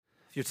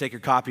If you take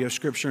your copy of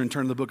Scripture and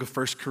turn to the book of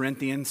 1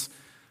 Corinthians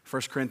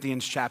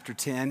chapter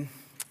 10.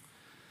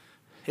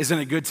 Isn't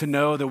it good to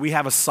know that we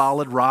have a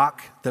solid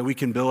rock that we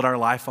can build our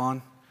life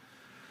on?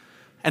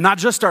 And not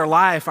just our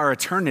life, our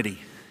eternity.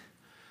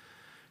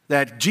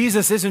 That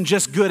Jesus isn't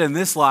just good in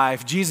this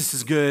life, Jesus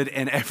is good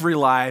in every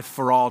life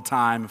for all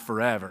time,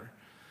 forever.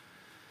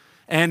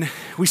 And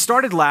we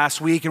started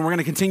last week, and we're going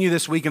to continue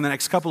this week and the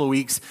next couple of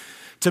weeks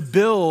to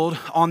build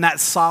on that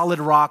solid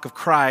rock of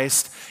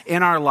Christ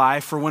in our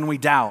life for when we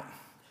doubt.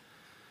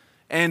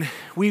 And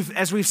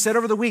as we've said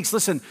over the weeks,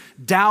 listen,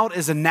 doubt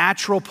is a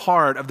natural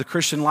part of the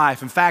Christian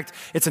life. In fact,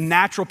 it's a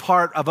natural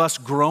part of us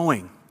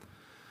growing.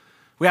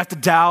 We have to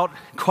doubt,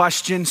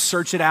 question,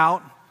 search it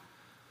out.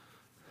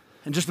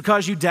 And just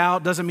because you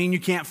doubt doesn't mean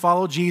you can't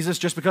follow Jesus.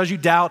 Just because you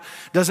doubt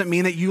doesn't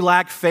mean that you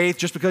lack faith.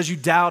 Just because you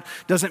doubt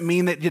doesn't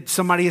mean that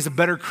somebody is a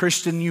better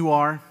Christian than you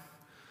are.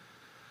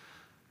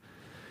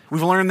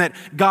 We've learned that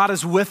God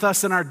is with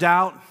us in our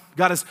doubt.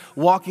 God is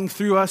walking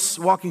through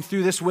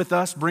this with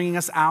us, bringing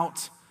us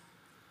out.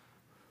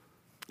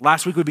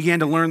 Last week we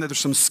began to learn that there's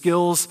some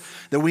skills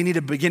that we need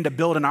to begin to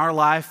build in our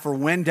life for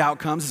when doubt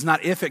comes. It's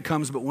not if it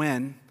comes, but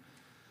when.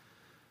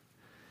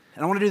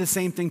 And I want to do the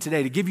same thing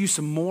today, to give you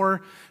some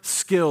more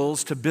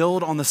skills to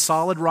build on the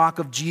solid rock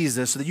of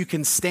Jesus so that you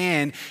can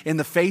stand in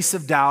the face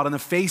of doubt, in the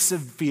face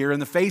of fear,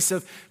 in the face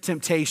of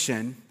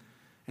temptation,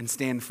 and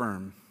stand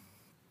firm.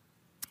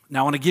 Now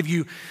I want to give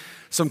you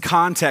some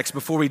context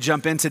before we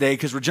jump in today,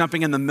 because we're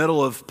jumping in the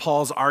middle of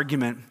Paul's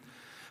argument.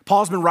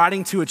 Paul's been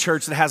writing to a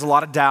church that has a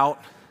lot of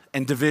doubt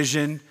and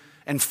division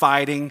and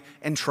fighting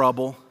and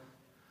trouble.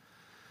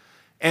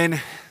 And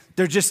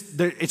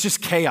it's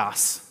just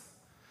chaos.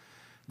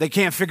 They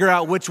can't figure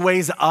out which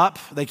way's up.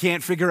 They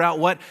can't figure out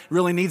what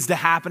really needs to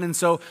happen. And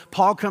so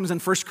Paul comes in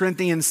 1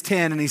 Corinthians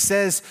 10 and he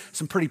says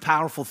some pretty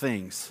powerful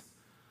things.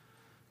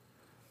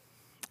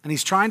 And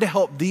he's trying to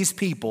help these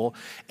people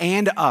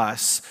and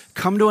us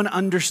come to an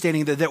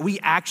understanding that we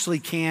actually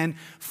can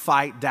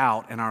fight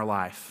doubt in our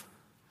life.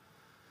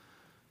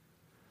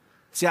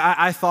 See,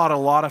 I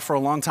thought for a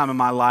long time in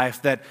my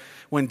life that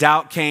when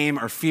doubt came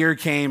or fear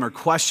came or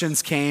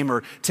questions came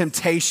or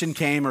temptation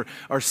came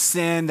or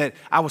sin, that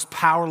I was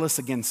powerless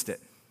against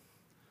it.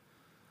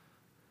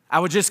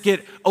 I would just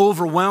get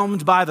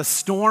overwhelmed by the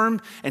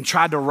storm and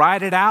tried to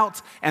ride it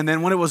out, and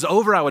then when it was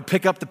over, I would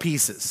pick up the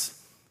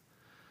pieces.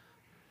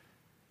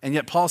 And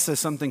yet Paul says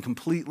something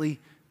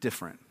completely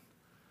different.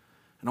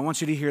 And I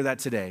want you to hear that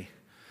today,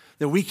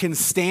 that we can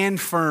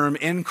stand firm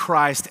in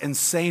Christ and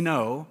say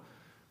no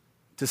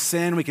to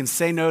sin, we can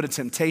say no to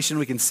temptation,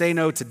 we can say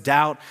no to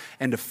doubt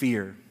and to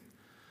fear.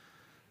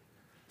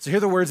 So hear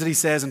the words that he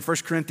says in 1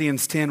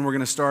 Corinthians 10, we're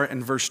going to start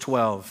in verse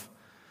 12.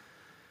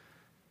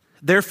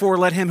 Therefore,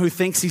 let him who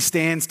thinks he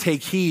stands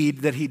take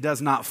heed that he does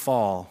not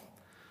fall.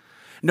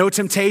 No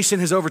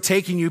temptation has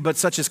overtaken you, but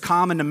such is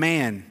common to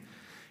man.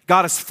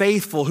 God is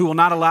faithful, who will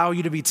not allow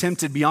you to be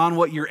tempted beyond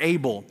what you're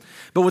able,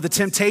 but with the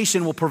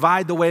temptation will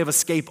provide the way of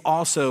escape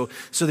also,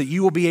 so that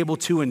you will be able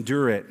to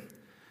endure it.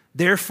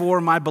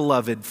 Therefore, my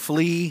beloved,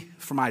 flee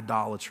from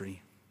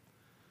idolatry.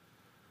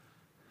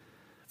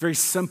 Very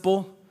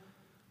simple,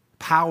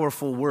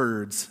 powerful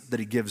words that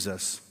he gives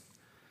us.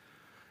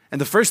 And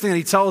the first thing that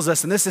he tells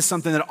us, and this is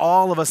something that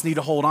all of us need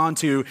to hold on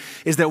to,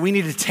 is that we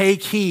need to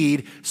take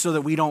heed so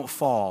that we don't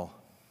fall.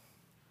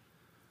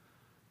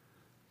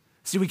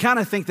 See, we kind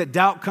of think that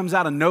doubt comes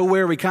out of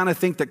nowhere. We kind of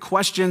think that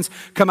questions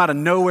come out of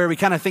nowhere. We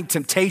kind of think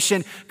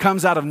temptation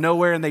comes out of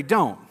nowhere, and they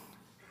don't.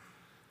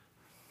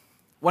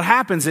 What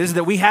happens is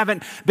that we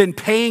haven't been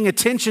paying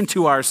attention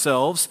to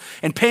ourselves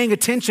and paying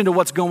attention to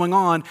what's going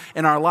on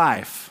in our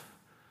life.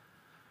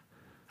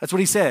 That's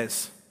what he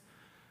says.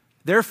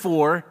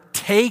 Therefore,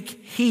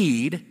 take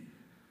heed.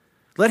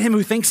 Let him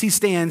who thinks he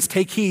stands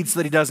take heed so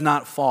that he does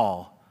not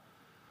fall.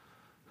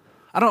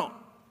 I don't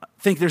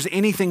think there's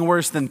anything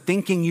worse than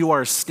thinking you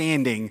are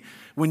standing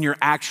when you're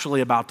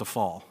actually about to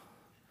fall.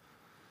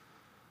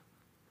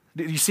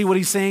 Do you see what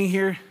he's saying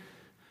here?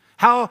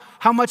 How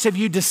much have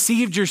you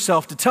deceived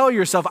yourself to tell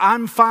yourself,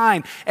 I'm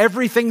fine,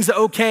 everything's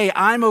okay,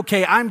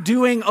 I'm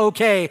doing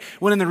okay,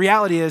 when in the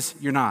reality is,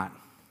 you're not.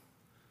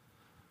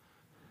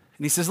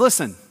 And he says,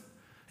 listen,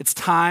 it's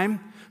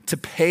time to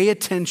pay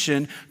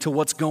attention to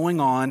what's going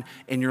on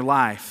in your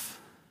life.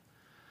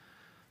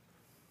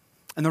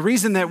 And the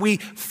reason that we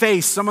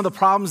face some of the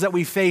problems that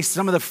we face,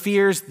 some of the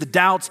fears, the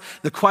doubts,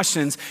 the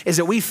questions, is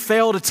that we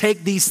fail to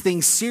take these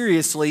things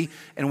seriously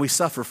and we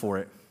suffer for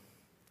it.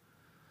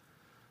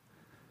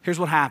 Here's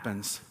what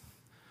happens.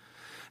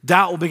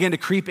 Doubt will begin to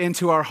creep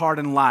into our heart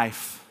and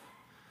life,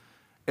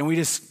 and we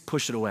just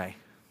push it away.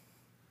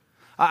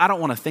 I don't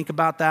want to think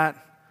about that.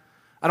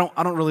 I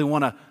don't really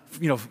want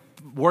to,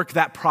 work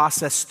that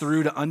process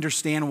through to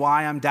understand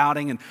why I'm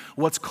doubting and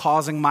what's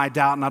causing my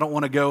doubt, and I don't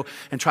want to go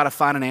and try to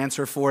find an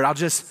answer for it.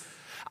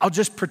 I'll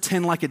just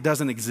pretend like it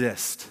doesn't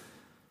exist.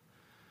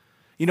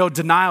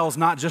 Denial is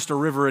not just a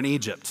river in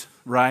Egypt,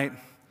 right?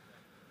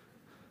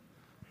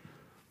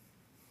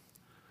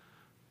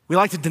 We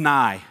like to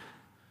deny.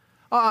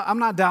 I'm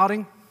not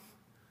doubting.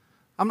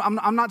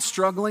 I'm not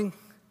struggling.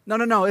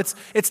 No,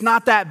 it's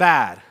not that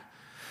bad.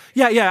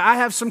 Yeah, I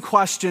have some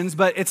questions,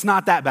 but it's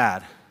not that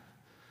bad.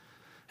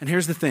 And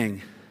here's the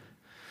thing.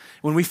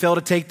 When we fail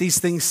to take these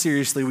things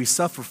seriously, we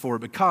suffer for it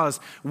because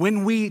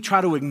when we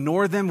try to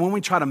ignore them, when we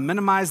try to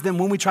minimize them,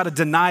 when we try to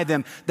deny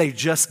them, they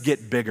just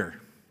get bigger.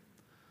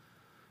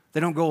 They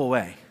don't go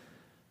away.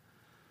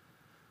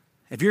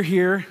 If you're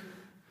here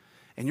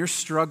and you're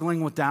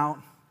struggling with doubt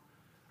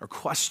or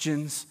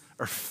questions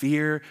or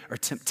fear or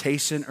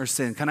temptation or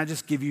sin, can I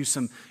just give you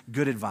some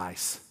good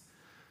advice?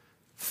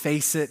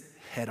 Face it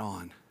head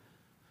on.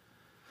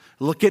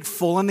 Look it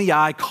full in the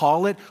eye,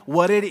 call it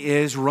what it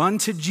is, run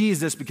to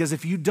Jesus, because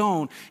if you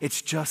don't, it's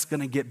just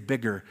going to get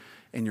bigger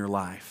in your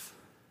life.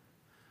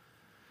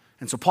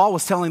 And so Paul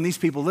was telling these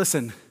people,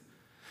 listen,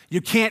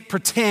 you can't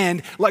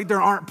pretend like there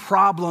aren't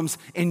problems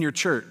in your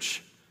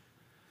church.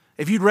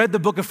 If you'd read the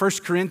book of 1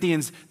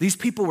 Corinthians, these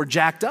people were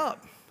jacked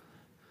up.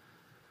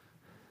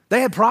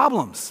 They had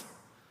problems.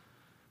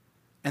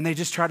 And they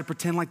just tried to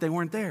pretend like they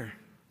weren't there.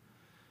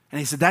 And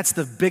he said, that's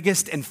the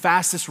biggest and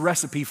fastest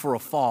recipe for a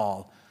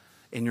fall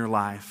in your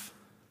life.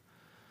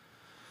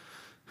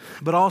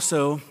 But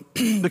also,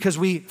 because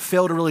we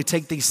fail to really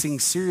take these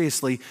things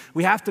seriously,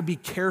 we have to be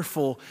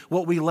careful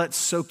what we let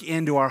soak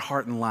into our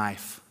heart and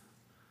life.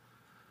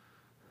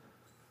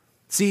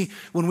 See,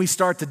 when we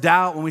start to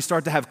doubt, when we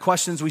start to have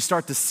questions, we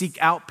start to seek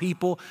out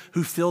people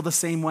who feel the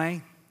same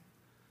way.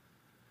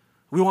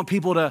 We want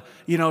people to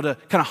kind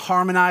of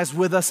harmonize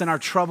with us in our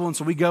trouble, and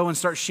so we go and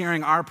start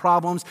sharing our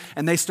problems,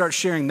 and they start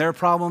sharing their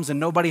problems, and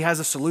nobody has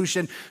a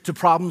solution to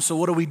problems, so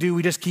what do?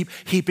 We just keep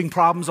heaping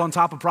problems on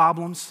top of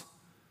problems.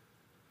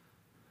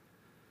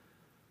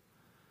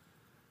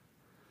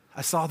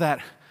 I saw that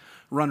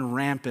run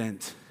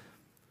rampant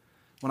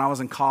when I was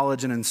in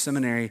college and in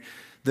seminary.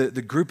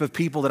 The group of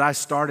people that I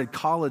started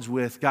college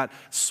with got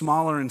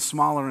smaller and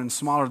smaller and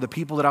smaller. The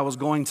people that I was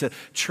going to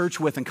church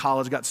with in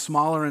college got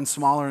smaller and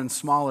smaller and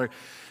smaller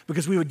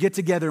because we would get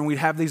together and we'd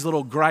have these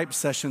little gripe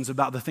sessions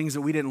about the things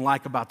that we didn't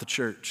like about the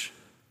church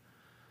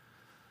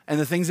and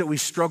the things that we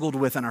struggled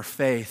with in our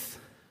faith.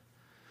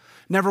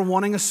 Never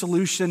wanting a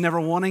solution, never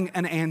wanting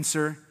an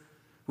answer.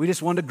 We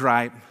just wanted to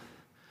gripe.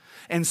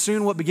 And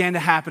soon what began to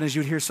happen is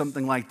you'd hear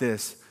something like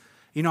this.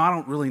 I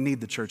don't really need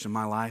the church in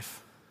my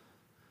life.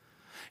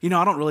 I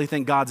don't really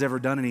think God's ever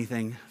done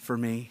anything for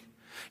me.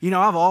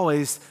 I've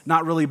always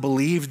not really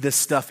believed this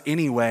stuff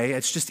anyway.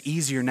 It's just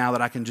easier now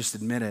that I can just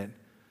admit it.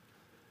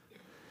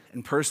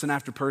 And person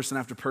after person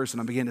after person,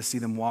 I began to see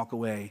them walk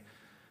away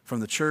from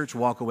the church,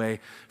 walk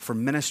away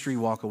from ministry,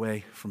 walk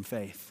away from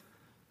faith.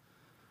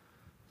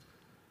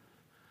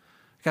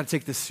 You got to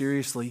take this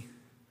seriously.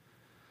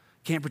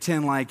 Can't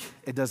pretend like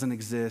it doesn't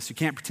exist. You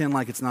can't pretend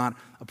like it's not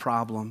a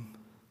problem.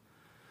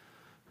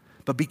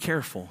 But be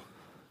careful.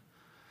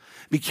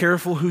 Be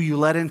careful who you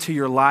let into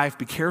your life.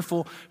 Be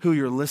careful who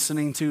you're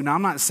listening to. Now,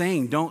 I'm not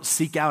saying don't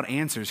seek out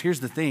answers.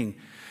 Here's the thing.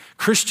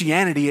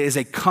 Christianity is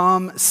a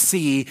come,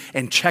 see,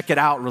 and check it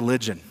out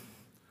religion.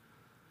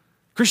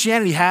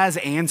 Christianity has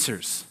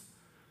answers.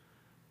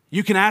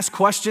 You can ask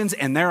questions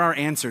and there are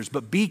answers,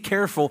 but be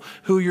careful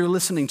who you're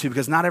listening to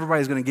because not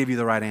everybody's going to give you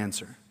the right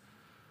answer.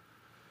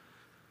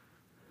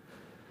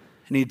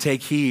 You need to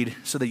take heed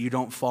so that you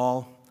don't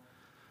fall.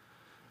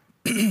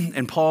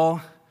 And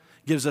Paul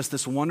gives us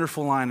this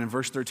wonderful line in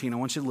verse 13. I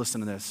want you to listen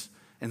to this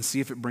and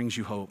see if it brings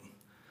you hope.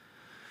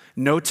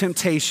 No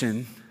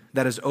temptation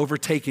that has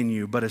overtaken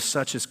you, but as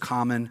such is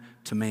common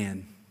to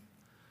man.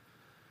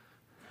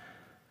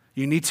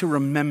 You need to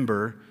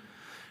remember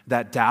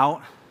that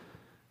doubt,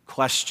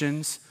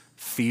 questions,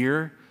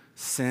 fear,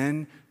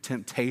 sin,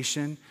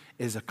 temptation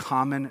is a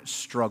common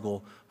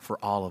struggle for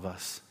all of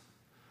us.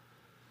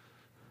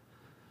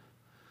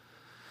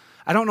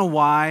 I don't know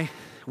why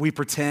we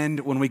pretend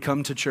when we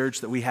come to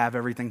church that we have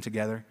everything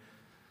together.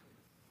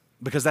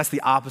 Because that's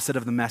the opposite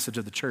of the message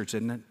of the church,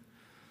 isn't it?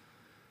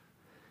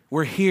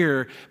 We're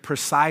here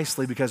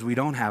precisely because we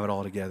don't have it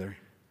all together.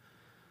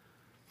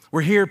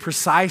 We're here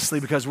precisely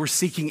because we're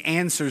seeking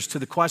answers to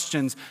the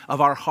questions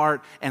of our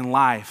heart and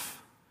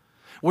life.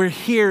 We're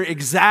here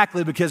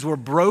exactly because we're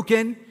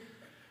broken,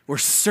 we're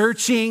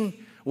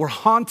searching, we're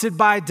haunted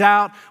by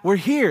doubt. We're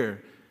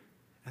here.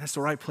 And that's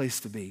the right place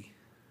to be.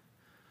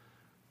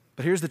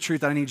 But here's the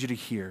truth I need you to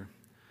hear.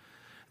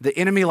 The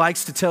enemy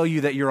likes to tell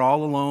you that you're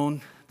all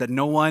alone, that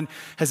no one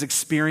has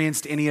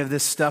experienced any of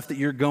this stuff that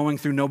you're going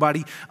through.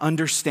 Nobody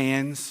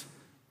understands.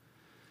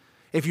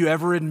 If you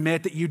ever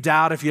admit that you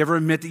doubt, if you ever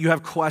admit that you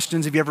have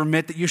questions, if you ever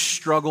admit that you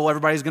struggle,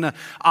 everybody's going to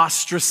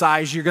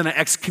ostracize you, you're going to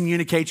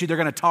excommunicate you, they're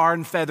going to tar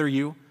and feather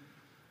you.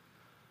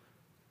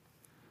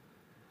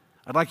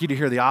 I'd like you to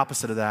hear the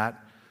opposite of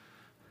that.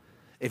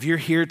 If you're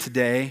here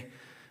today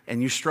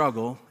and you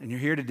struggle, and you're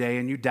here today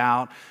and you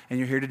doubt, and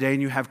you're here today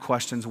and you have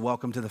questions,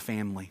 welcome to the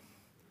family.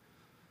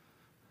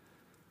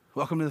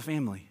 Welcome to the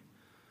family.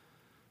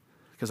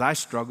 Because I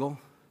struggle,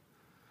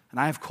 and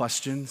I have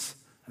questions,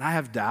 and I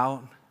have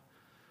doubt,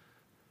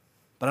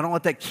 but I don't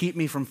let that keep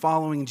me from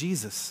following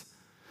Jesus.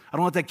 I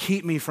don't let that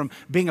keep me from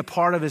being a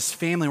part of his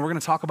family. We're going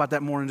to talk about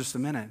that more in just a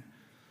minute.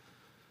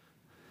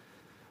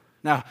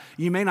 Now,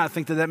 you may not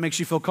think that makes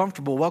you feel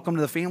comfortable. Welcome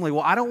to the family.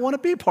 Well, I don't want to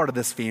be part of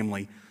this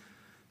family.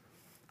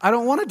 I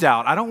don't want to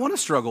doubt. I don't want to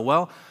struggle.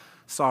 Well,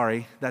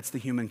 sorry, that's the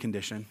human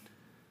condition.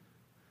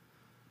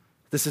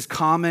 This is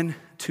common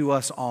to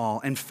us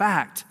all. In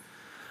fact,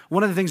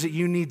 one of the things that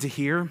you need to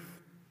hear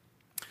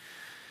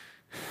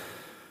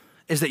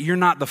is that you're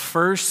not the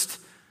first,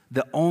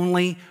 the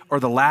only, or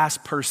the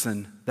last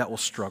person that will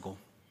struggle.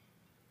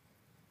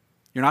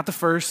 You're not the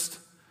first,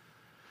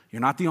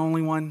 you're not the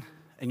only one,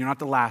 and you're not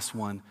the last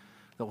one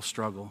that will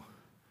struggle.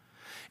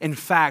 In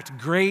fact,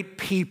 great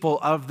people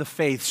of the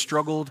faith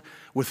struggled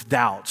with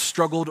doubt,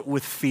 struggled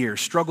with fear,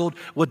 struggled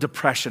with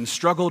depression,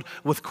 struggled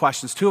with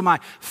questions. Two of my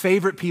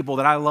favorite people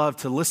that I love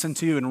to listen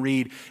to and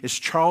read is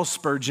Charles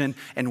Spurgeon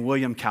and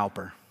William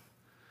Cowper.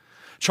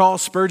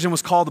 Charles Spurgeon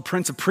was called the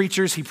Prince of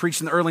Preachers. He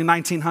preached in the early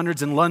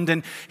 1900s in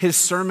London. His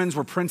sermons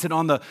were printed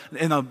in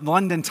the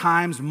London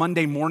Times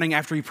Monday morning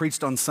after he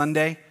preached on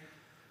Sunday.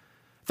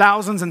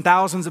 Thousands and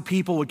thousands of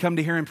people would come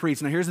to hear him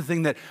preach. Now, here's the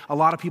thing that a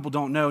lot of people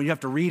don't know. You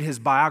have to read his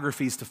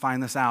biographies to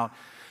find this out.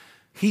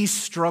 He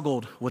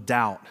struggled with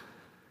doubt,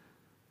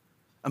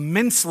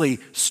 immensely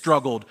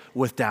struggled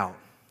with doubt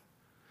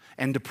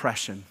and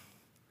depression.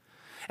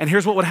 And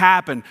here's what would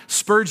happen.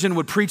 Spurgeon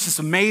would preach this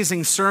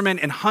amazing sermon,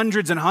 and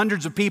hundreds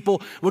of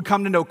people would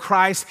come to know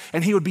Christ,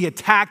 and he would be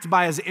attacked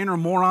by his inner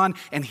moron,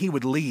 and he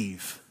would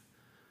leave.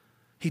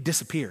 He'd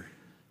disappear.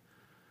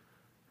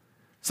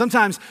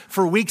 Sometimes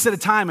for weeks at a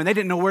time, and they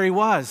didn't know where he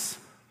was.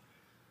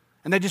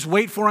 And they'd just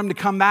wait for him to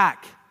come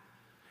back.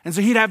 And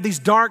so he'd have these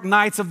dark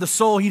nights of the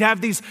soul. He'd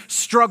have these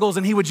struggles,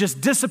 and he would just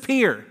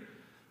disappear.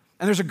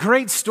 And there's a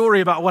great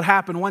story about what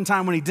happened one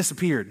time when he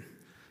disappeared.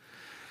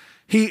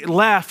 He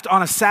left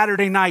on a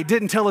Saturday night,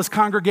 didn't tell his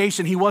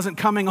congregation he wasn't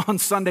coming on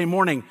Sunday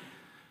morning.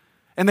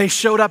 And they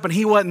showed up, and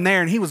he wasn't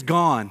there, and he was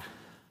gone.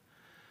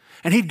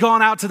 And he'd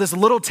gone out to this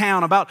little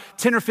town about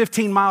 10 or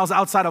 15 miles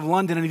outside of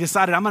London, and he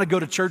decided, I'm going to go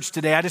to church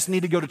today. I just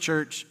need to go to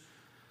church.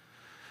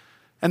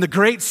 And the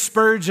great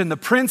Spurgeon, the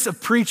Prince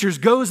of Preachers,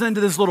 goes into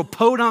this little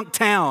podunk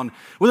town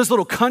with this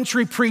little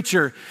country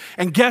preacher.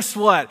 And guess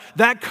what?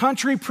 That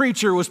country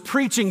preacher was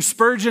preaching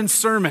Spurgeon's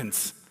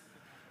sermons.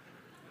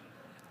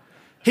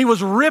 He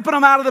was ripping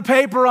them out of the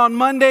paper on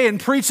Monday and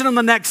preaching them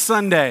the next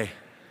Sunday.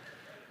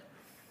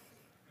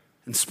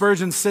 And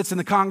Spurgeon sits in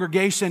the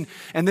congregation,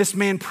 and this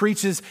man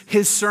preaches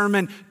his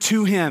sermon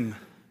to him.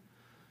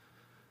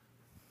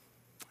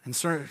 And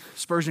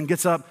Spurgeon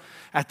gets up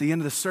at the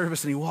end of the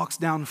service, and he walks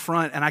down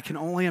front, and I can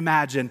only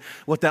imagine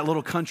what that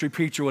little country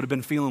preacher would have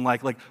been feeling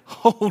like,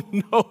 oh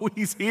no,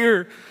 he's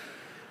here.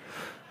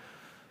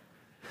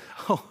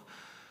 Oh.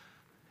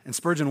 And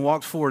Spurgeon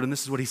walked forward, and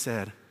this is what he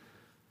said.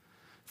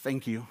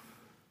 Thank you.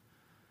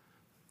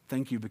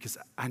 Thank you, because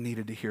I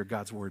needed to hear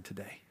God's word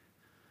today.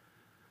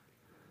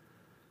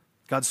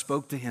 God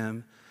spoke to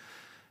him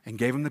and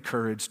gave him the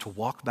courage to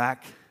walk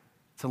back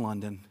to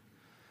London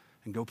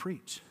and go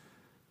preach.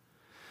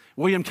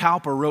 William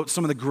Cowper wrote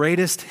some of the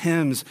greatest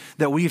hymns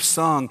that we've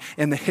sung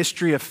in the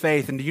history of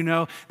faith. And do you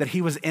know that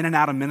he was in and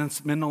out of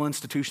mental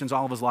institutions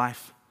all of his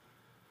life?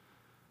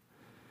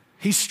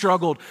 He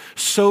struggled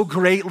so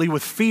greatly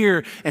with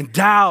fear and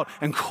doubt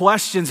and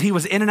questions. He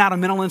was in and out of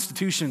mental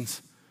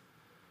institutions.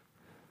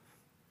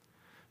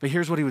 But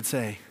here's what he would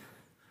say.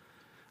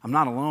 I'm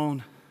not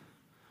alone.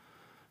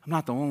 I'm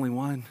not the only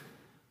one.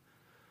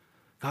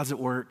 God's at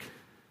work.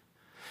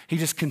 He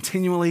just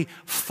continually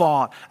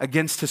fought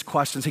against his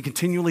questions. He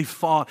continually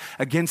fought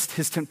against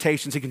his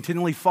temptations. He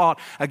continually fought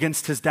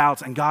against his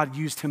doubts, and God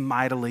used him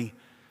mightily.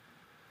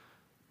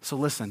 So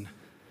listen,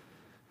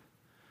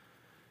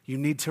 you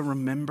need to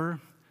remember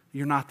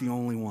you're not the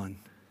only one.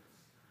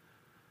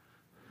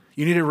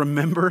 You need to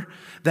remember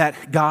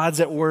that God's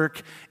at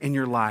work in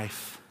your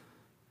life.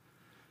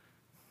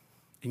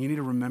 And you need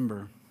to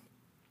remember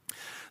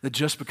that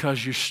just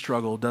because you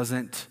struggle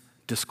doesn't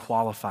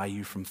disqualify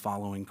you from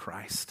following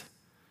Christ.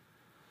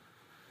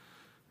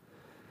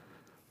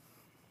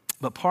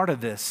 But part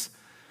of this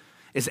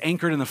is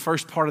anchored in the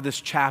first part of this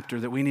chapter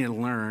that we need to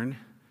learn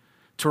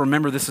to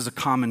remember this is a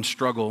common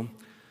struggle.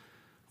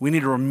 We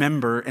need to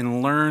remember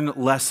and learn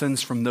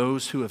lessons from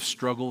those who have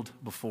struggled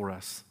before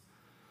us.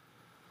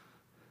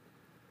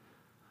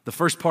 The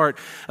first part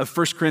of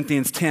 1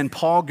 Corinthians 10,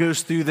 Paul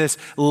goes through this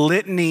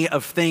litany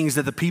of things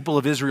that the people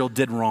of Israel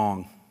did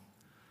wrong.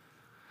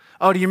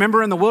 Oh, do you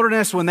remember in the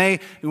wilderness when they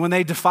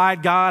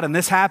defied God and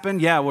this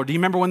happened? Yeah, well, do you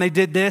remember when they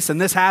did this and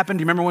this happened?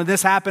 Do you remember when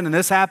this happened and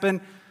this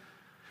happened?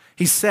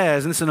 He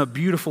says, and this is a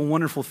beautiful,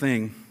 wonderful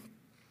thing.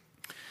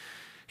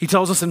 He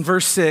tells us in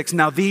verse 6,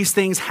 now these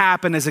things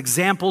happen as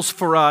examples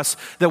for us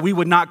that we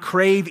would not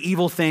crave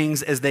evil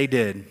things as they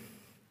did.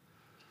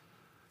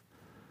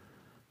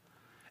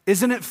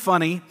 Isn't it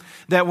funny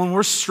that when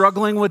we're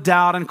struggling with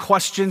doubt and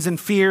questions and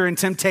fear and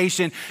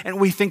temptation and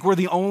we think we're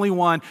the only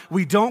one,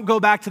 we don't go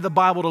back to the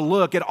Bible to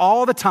look at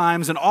all the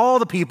times and all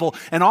the people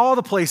and all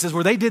the places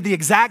where they did the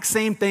exact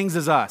same things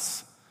as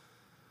us?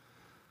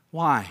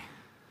 Why?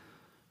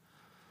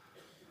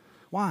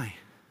 Why?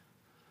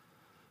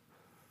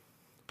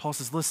 Paul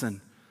says,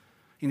 listen,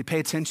 You need to pay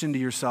attention to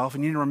yourself,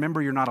 and you need to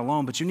remember you're not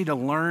alone, but you need to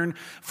learn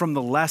from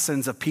the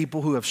lessons of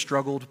people who have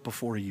struggled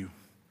before you.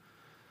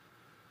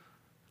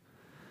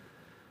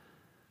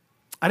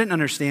 I didn't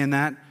understand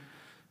that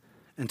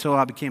until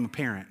I became a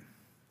parent.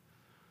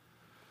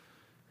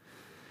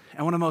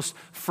 And one of the most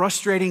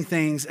frustrating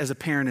things as a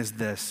parent is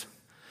this: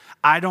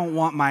 I don't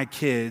want my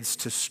kids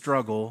to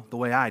struggle the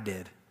way I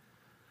did.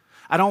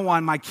 I don't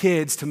want my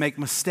kids to make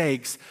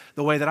mistakes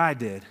the way that I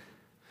did.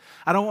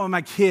 I don't want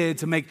my kid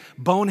to make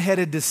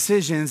boneheaded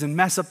decisions and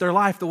mess up their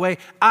life the way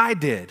I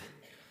did.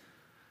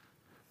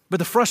 But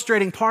the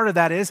frustrating part of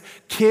that is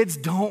kids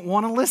don't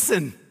want to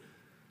listen.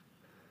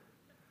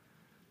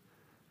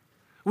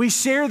 We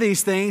share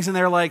these things and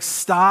they're like,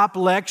 stop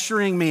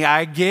lecturing me.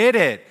 I get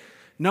it.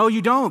 No,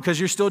 you don't, because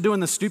you're still doing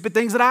the stupid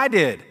things that I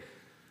did.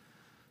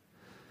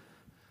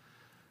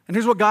 And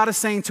here's what God is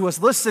saying to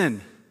us.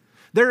 Listen,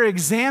 there are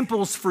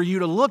examples for you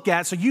to look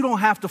at so you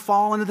don't have to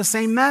fall into the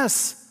same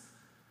mess.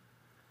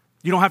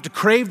 You don't have to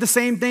crave the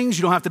same things.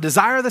 You don't have to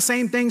desire the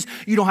same things.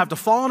 You don't have to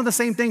fall into the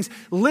same things.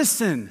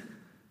 Listen,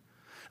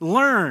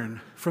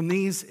 learn from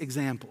these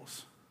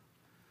examples.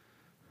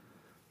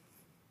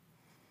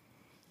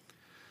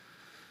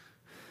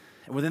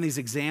 And within these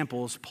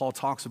examples, Paul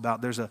talks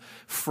about, there's a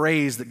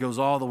phrase that goes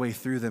all the way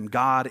through them: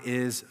 God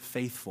is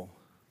faithful.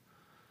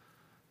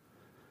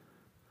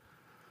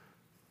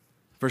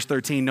 Verse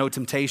 13, no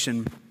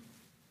temptation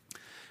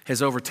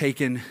has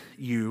overtaken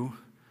you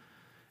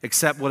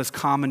except what is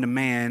common to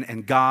man,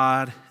 and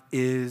God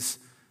is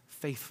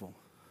faithful.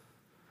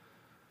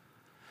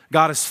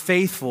 God is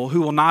faithful,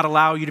 who will not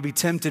allow you to be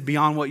tempted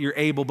beyond what you're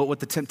able, but with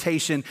the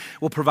temptation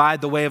will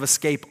provide the way of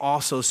escape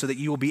also, so that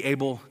you will be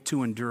able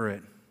to endure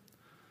it.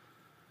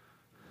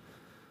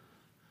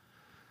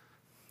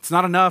 It's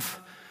not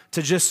enough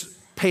to just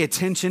pay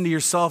attention to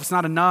yourself. It's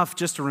not enough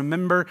just to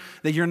remember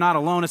that you're not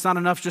alone. It's not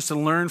enough just to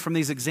learn from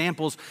these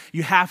examples.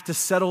 You have to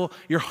settle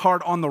your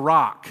heart on the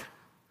rock.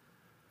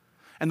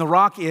 And the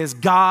rock is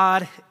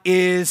God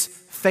is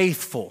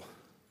faithful.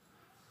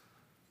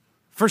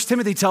 1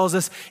 Timothy tells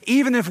us,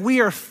 even if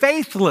we are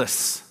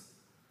faithless,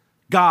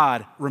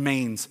 God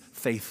remains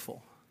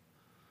faithful.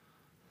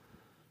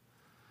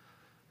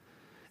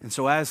 And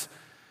so as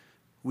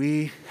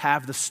we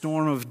have the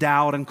storm of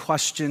doubt and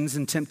questions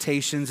and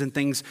temptations and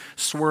things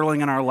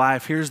swirling in our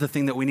life, here's the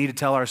thing that we need to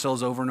tell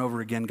ourselves over and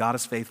over again: God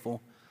is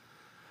faithful.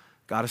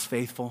 God is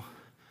faithful.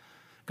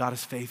 God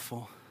is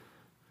faithful.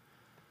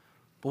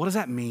 But what does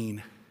that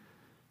mean?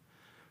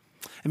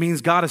 It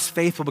means God is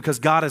faithful because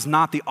God is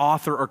not the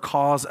author or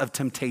cause of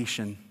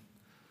temptation.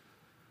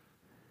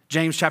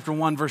 James chapter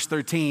 1, verse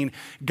 13,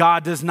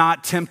 God does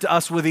not tempt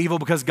us with evil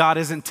because God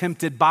isn't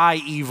tempted by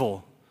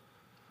evil.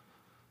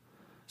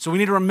 So we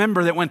need to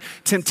remember that when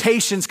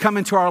temptations come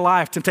into our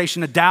life,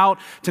 temptation to doubt,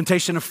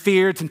 temptation of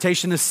fear,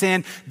 temptation to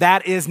sin,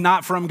 that is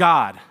not from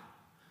God.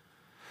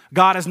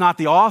 God is not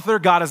the author.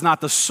 God is not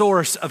the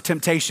source of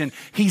temptation.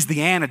 He's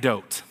the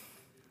antidote.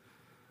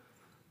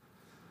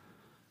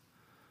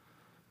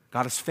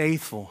 God is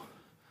faithful.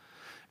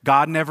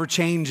 God never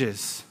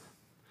changes.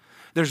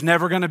 There's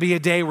never going to be a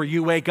day where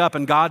you wake up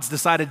and God's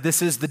decided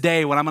this is the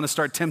day when I'm going to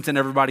start tempting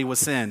everybody with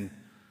sin.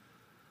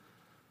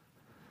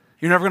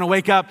 You're never going to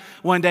wake up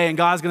one day and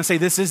God's going to say,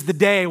 this is the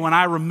day when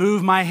I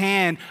remove my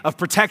hand of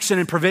protection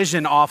and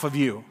provision off of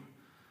you.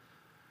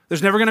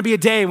 There's never going to be a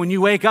day when you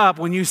wake up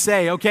when you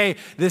say, okay,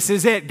 this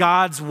is it.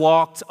 God's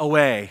walked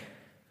away.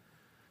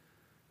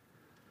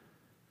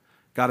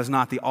 God is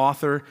not the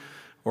author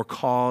or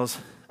cause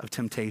of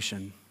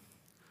temptation.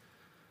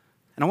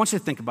 And I want you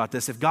to think about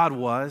this. If God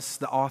was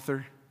the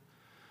author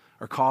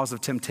or cause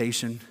of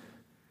temptation,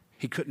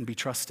 he couldn't be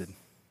trusted.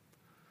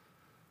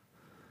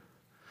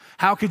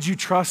 How could you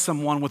trust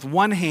someone with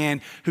one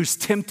hand who's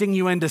tempting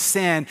you into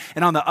sin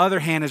and on the other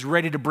hand is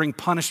ready to bring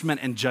punishment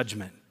and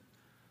judgment?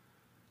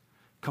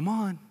 Come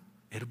on,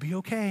 it'll be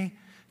okay.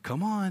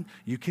 Come on,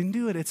 you can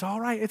do it. It's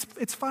all right.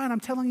 It's fine. I'm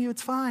telling you,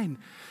 it's fine.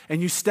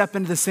 And you step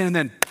into the sin and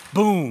then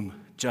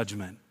boom,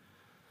 judgment.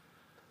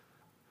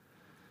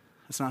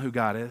 That's not who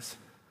God is.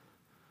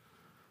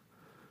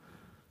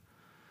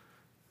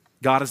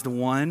 God is the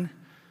one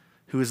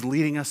who is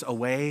leading us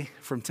away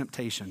from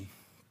temptation.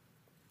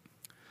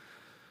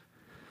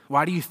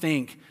 Why do you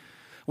think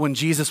when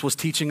Jesus was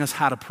teaching us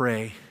how to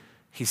pray,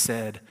 he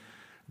said,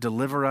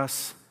 deliver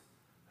us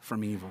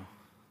from evil?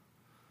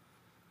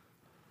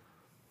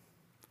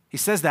 He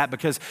says that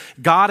because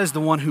God is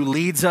the one who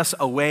leads us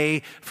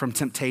away from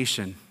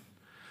temptation.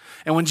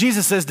 And when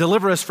Jesus says,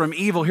 deliver us from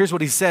evil, here's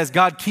what he says: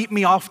 God, keep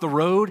me off the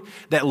road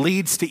that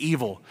leads to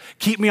evil.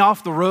 Keep me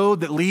off the road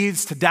that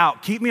leads to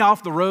doubt. Keep me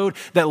off the road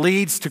that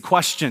leads to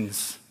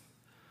questions.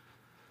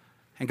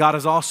 And God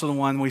is also the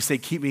one we say,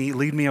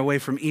 lead me away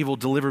from evil,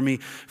 deliver me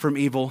from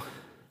evil.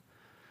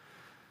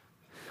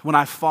 When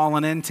I've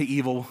fallen into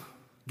evil,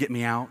 get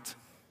me out,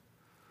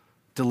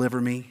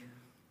 deliver me.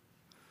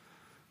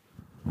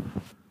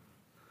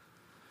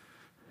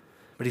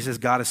 But he says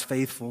God is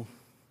faithful.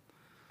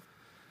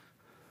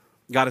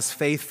 God is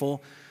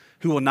faithful,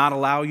 who will not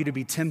allow you to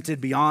be tempted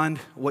beyond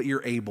what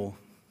you're able.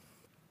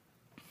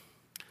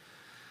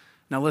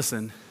 Now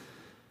listen,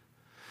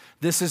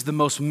 this is the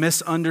most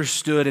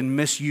misunderstood and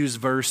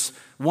misused verse,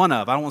 I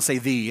don't want to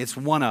say it's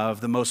one of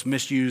the most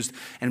misused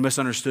and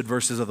misunderstood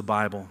verses of the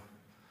Bible.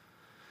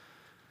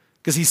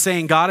 Because he's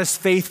saying God is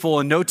faithful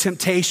and no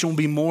temptation will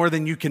be more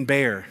than you can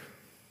bear.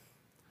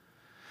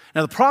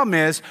 Now the problem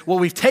is,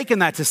 what we've taken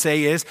that to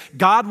say is,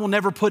 God will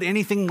never put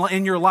anything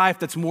in your life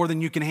that's more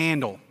than you can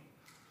handle.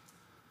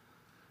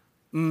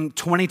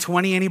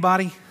 2020,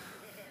 anybody?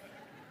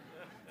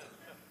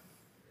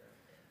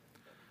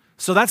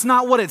 So that's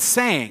not what it's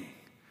saying.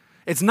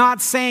 It's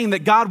not saying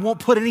that God won't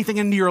put anything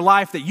into your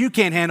life that you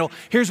can't handle.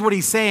 Here's what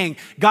he's saying.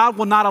 God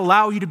will not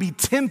allow you to be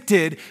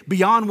tempted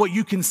beyond what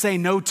you can say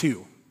no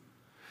to.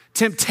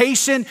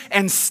 Temptation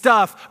and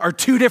stuff are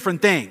two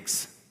different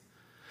things.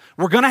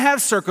 We're going to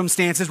have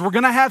circumstances. We're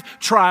going to have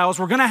trials.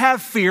 We're going to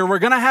have fear. We're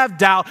going to have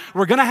doubt.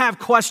 We're going to have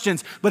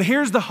questions. But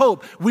here's the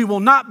hope. We will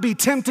not be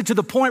tempted to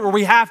the point where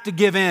we have to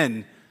give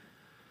in.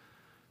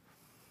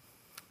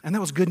 And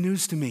that was good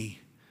news to me.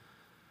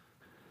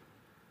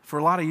 For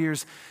a lot of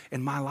years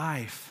in my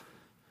life,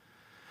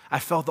 I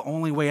felt the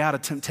only way out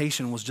of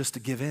temptation was just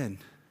to give in.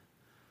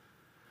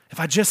 If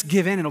I just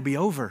give in, it'll be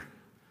over.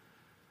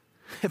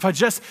 If I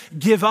just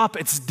give up,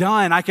 it's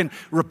done. I can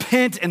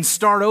repent and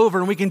start over,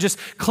 and we can just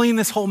clean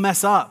this whole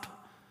mess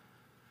up.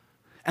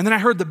 And then I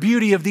heard the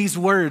beauty of these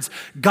words.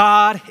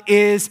 God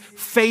is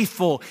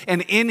faithful,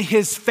 and in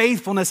his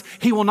faithfulness,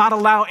 he will not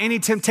allow any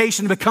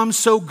temptation to become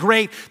so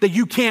great that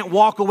you can't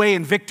walk away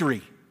in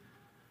victory.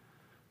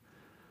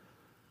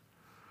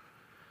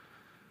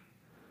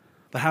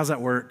 But how does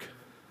that work?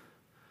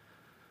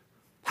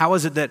 How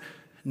is it that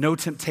no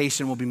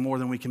temptation will be more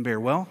than we can bear?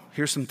 Well,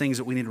 here's some things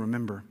that we need to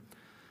remember.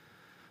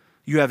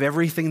 You have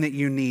everything that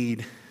you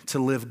need to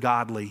live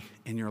godly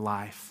in your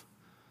life.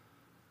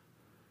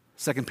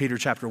 2 Peter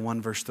chapter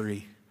 1, verse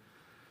 3.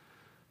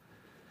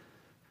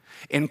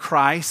 In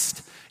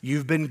Christ,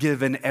 you've been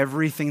given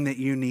everything that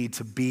you need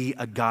to be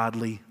a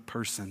godly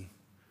person,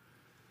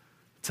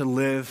 to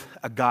live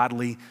a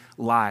godly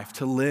life,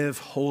 to live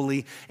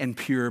holy and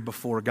pure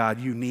before God.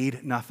 You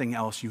need nothing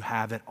else. You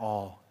have it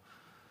all.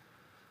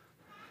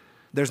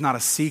 There's not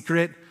a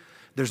secret.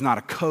 There's not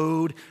a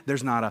code.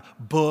 There's not a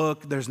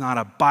book. There's not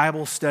a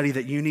Bible study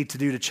that you need to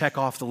do to check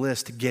off the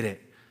list to get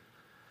it.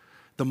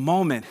 The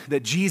moment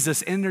that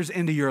Jesus enters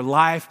into your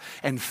life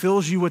and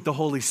fills you with the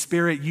Holy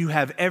Spirit, you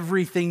have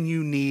everything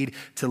you need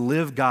to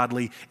live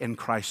godly in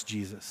Christ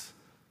Jesus.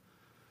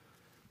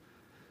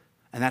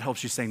 And that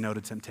helps you say no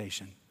to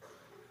temptation.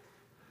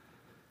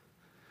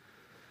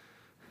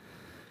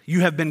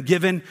 You have been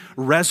given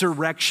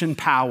resurrection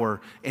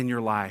power in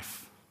your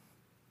life.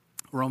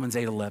 Romans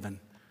 8:11.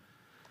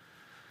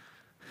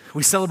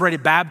 We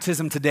celebrated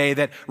baptism today,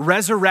 that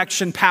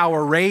resurrection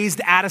power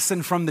raised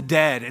Addison from the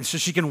dead, and so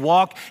she can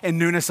walk in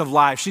newness of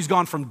life. She's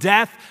gone from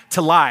death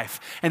to life.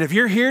 And if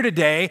you're here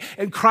today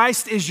and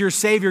Christ is your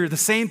Savior, the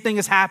same thing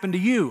has happened to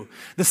you.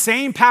 The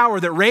same power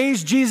that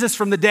raised Jesus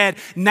from the dead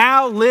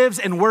now lives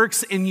and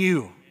works in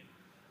you.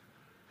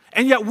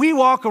 And yet we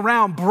walk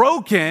around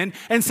broken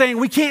and saying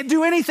we can't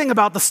do anything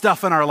about the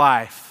stuff in our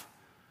life.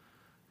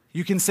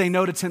 You can say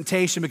no to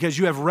temptation because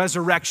you have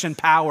resurrection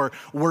power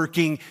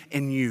working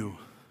in you.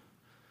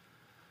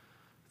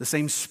 The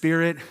same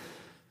Spirit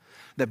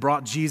that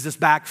brought Jesus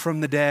back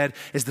from the dead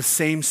is the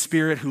same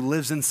Spirit who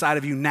lives inside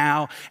of you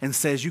now and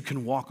says you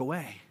can walk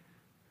away.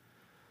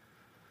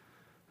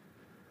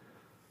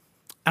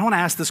 I want to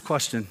ask this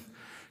question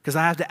because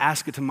I have to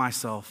ask it to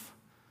myself.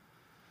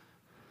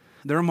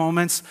 There are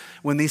moments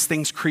when these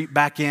things creep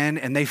back in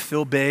and they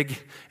feel big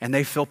and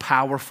they feel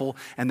powerful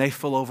and they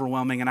feel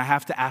overwhelming, and I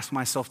have to ask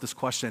myself this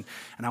question,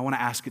 and I want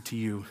to ask it to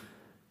you.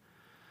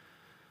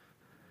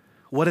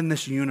 What in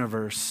this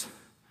universe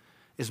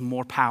is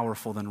more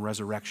powerful than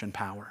resurrection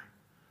power?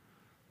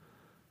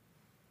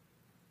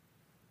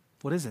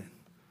 What is it?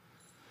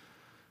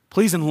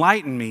 Please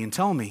enlighten me and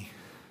tell me.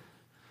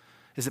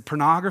 Is it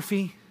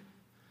pornography?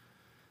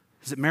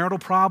 Is it marital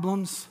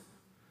problems?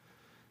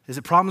 Is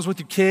it problems with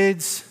your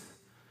kids?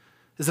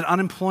 Is it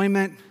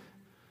unemployment?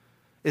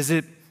 Is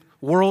it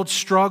world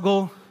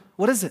struggle?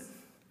 What is it?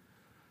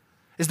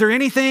 Is there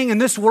anything in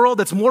this world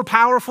that's more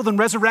powerful than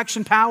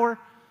resurrection power?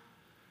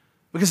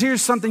 Because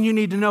here's something you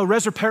need to know.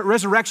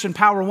 Resurrection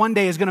power one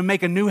day is going to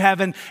make a new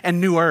heaven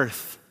and new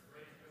earth.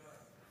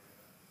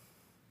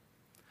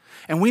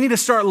 And we need to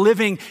start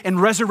living in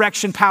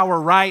resurrection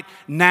power right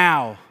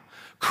now.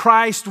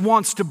 Christ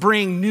wants to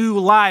bring new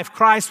life.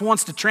 Christ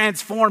wants to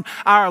transform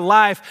our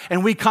life.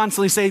 And we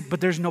constantly say,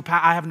 but there's no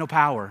I have no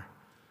power.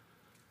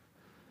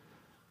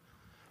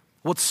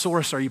 What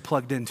source are you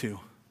plugged into?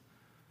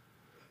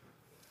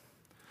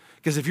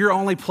 Because if you're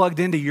only plugged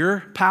into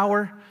your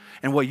power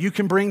and what you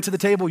can bring to the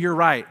table, you're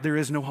right. There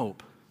is no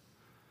hope.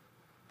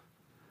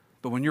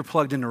 But when you're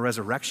plugged into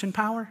resurrection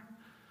power,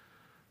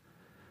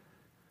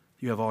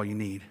 you have all you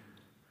need.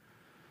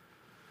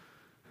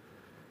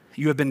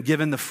 You have been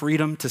given the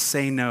freedom to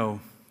say no.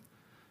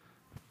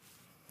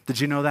 Did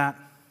you know that?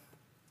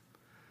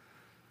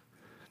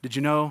 Did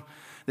you know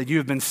that you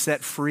have been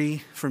set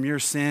free from your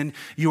sin?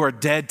 You are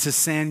dead to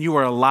sin. You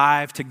are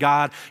alive to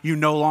God. You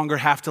no longer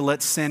have to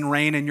let sin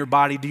reign in your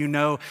body. Do you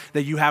know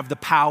that you have the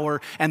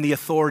power and the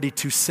authority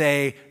to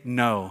say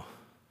no?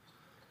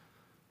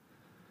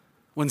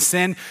 When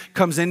sin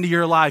comes into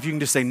your life, you can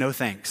just say no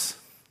thanks.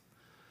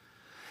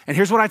 And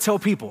here's what I tell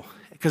people,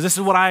 because this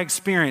is what I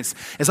experienced.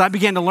 As I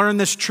began to learn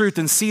this truth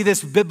and see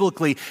this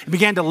biblically and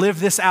began to live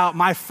this out,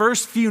 my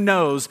first few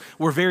no's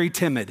were very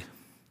timid.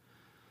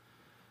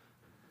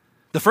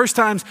 The first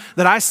times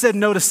that I said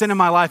no to sin in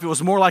my life, it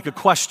was more like a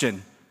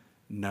question.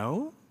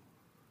 No?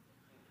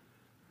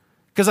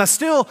 Because I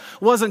still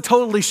wasn't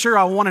totally sure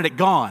I wanted it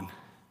gone.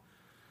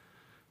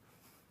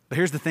 But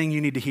here's the thing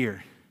you need to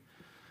hear.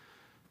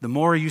 The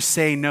more you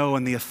say no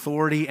in the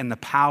authority and the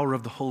power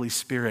of the Holy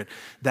Spirit,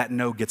 that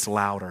no gets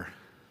louder.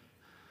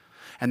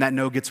 And that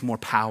no gets more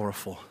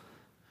powerful.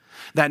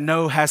 That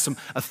no has some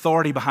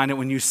authority behind it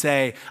when you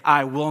say,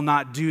 I will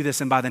not do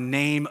this, and by the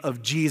name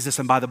of Jesus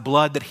and by the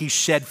blood that he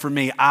shed for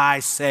me,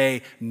 I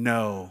say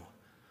no.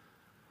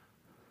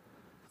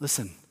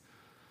 Listen,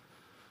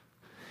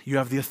 you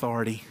have the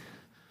authority,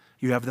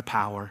 you have the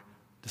power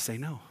to say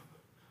no.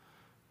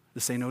 To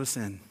say no to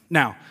sin.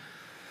 Now,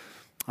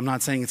 I'm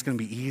not saying it's going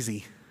to be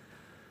easy.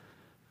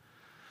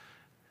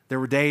 There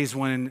were days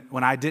when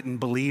I didn't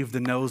believe the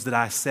no's that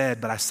I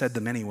said, but I said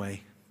them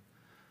anyway.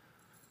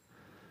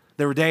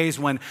 There were days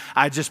when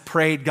I just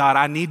prayed, God,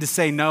 I need to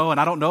say no,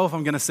 and I don't know if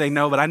I'm going to say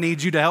no, but I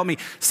need you to help me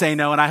say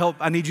no, and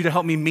I need you to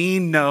help me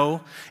mean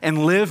no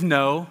and live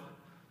no.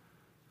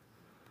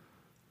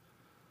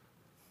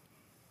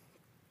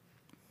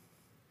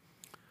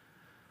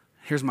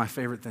 Here's my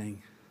favorite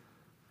thing.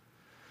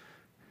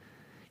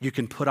 You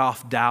can put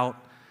off doubt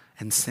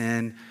and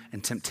sin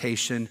and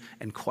temptation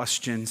and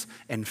questions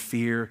and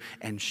fear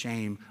and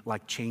shame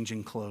like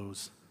changing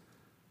clothes.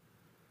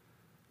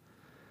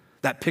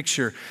 That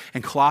picture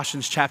in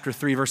Colossians chapter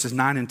 3, verses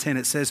 9 and 10,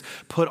 it says,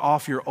 put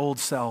off your old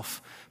self,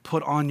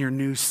 put on your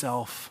new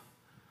self.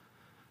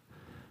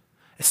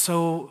 It's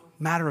so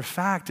matter of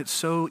fact, it's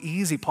so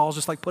easy. Paul's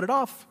just like, put it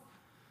off.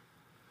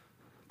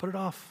 Put it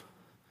off.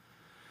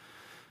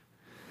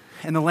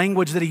 And the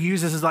language that he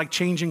uses is like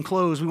changing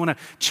clothes. We want to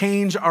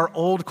change our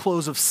old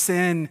clothes of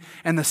sin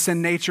and the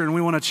sin nature, and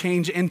we want to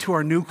change into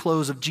our new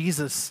clothes of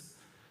Jesus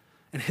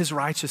and his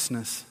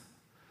righteousness.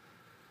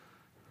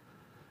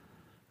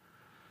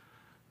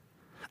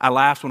 I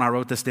laughed when I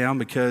wrote this down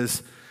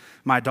because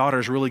my daughter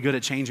is really good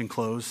at changing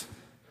clothes.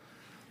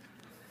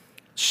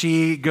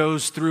 She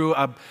goes through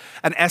an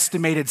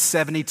estimated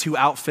 72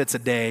 outfits a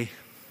day.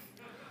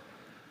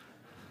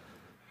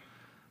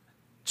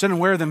 She doesn't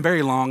wear them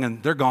very long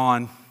and they're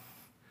gone.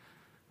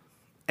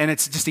 And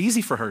it's just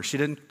easy for her. She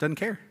doesn't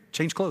care.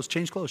 Change clothes,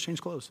 change clothes, change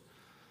clothes.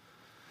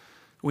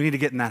 We need to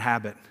get in that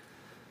habit.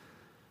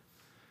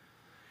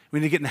 We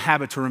need to get in the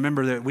habit to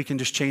remember that we can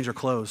just change our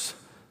clothes.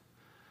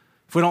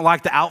 If we don't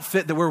like the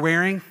outfit that we're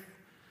wearing,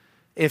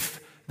 if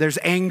there's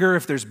anger,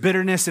 if there's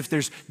bitterness, if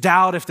there's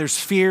doubt, if there's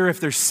fear, if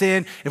there's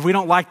sin, if we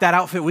don't like that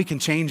outfit, we can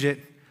change it.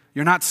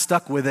 You're not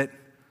stuck with it.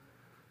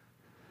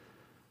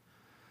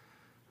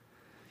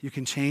 You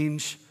can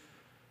change.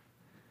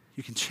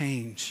 You can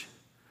change.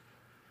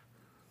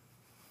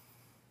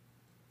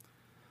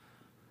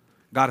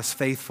 God is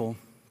faithful.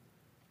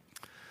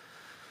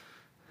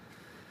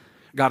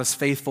 God is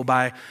faithful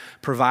by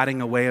providing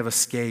a way of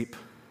escape.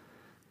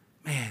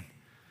 Man.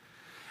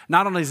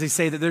 Not only does he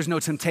say that there's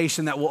no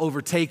temptation that will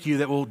overtake you,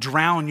 that will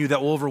drown you,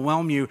 that will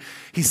overwhelm you,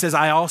 he says,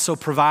 I also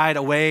provide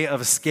a way of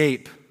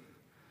escape.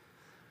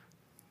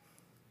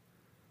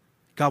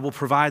 God will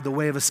provide the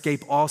way of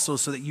escape also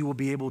so that you will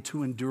be able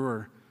to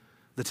endure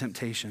the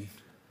temptation.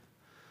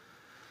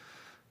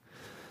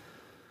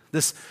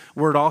 This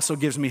word also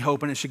gives me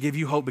hope, and it should give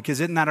you hope, because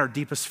isn't that our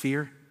deepest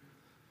fear?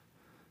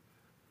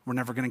 We're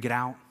never going to get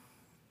out.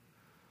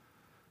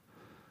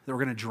 That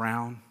we're going to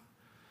drown.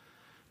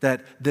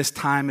 That this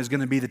time is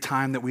going to be the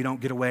time that we don't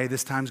get away.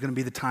 This time is going to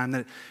be the time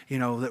that,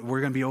 that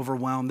we're going to be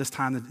overwhelmed. This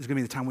time is going to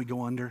be the time we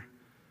go under.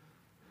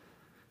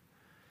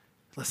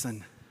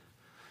 Listen,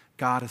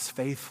 God is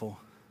faithful.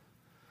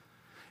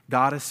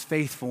 God is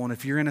faithful, and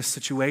if you're in a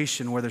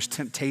situation where there's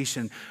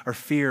temptation or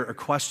fear or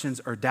questions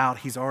or doubt,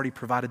 he's already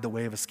provided the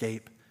way of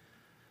escape.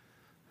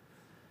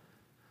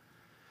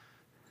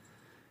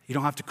 You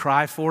don't have to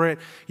cry for it.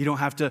 You don't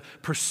have to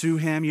pursue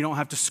him. You don't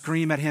have to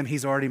scream at him.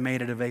 He's already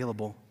made it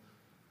available.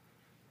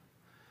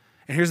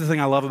 And here's the thing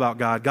I love about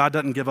God. God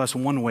doesn't give us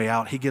one way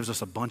out. He gives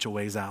us a bunch of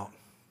ways out.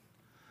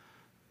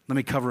 Let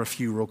me cover a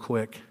few real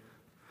quick.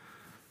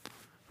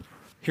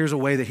 Here's a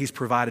way that he's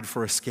provided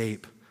for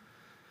escape.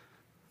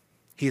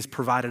 He has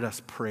provided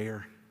us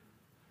prayer.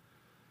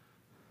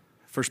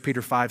 1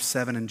 Peter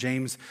 5:7 and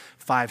James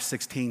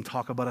 5:16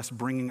 talk about us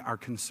bringing our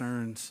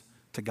concerns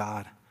to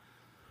God.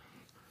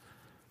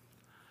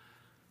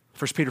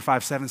 1 Peter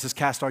 5:7 says,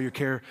 cast all your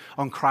care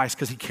on Christ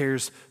because he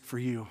cares for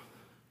you.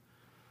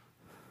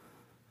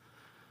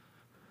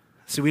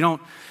 See, we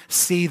don't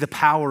see the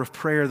power of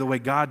prayer the way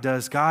God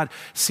does. God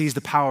sees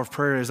the power of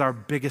prayer as our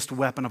biggest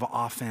weapon of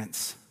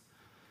offense.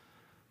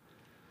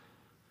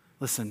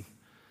 Listen,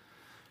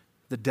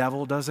 The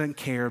devil doesn't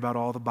care about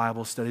all the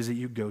Bible studies that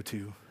you go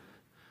to.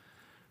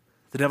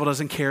 The devil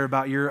doesn't care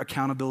about your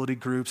accountability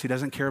groups. He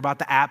doesn't care about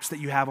the apps that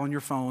you have on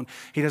your phone.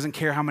 He doesn't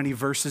care how many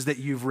verses that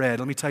you've read.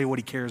 Let me tell you what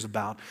he cares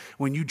about.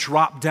 When you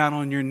drop down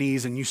on your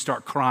knees and you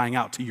start crying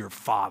out to your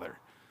Father.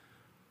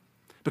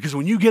 Because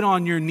when you get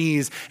on your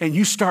knees and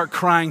you start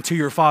crying to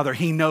your Father,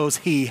 he knows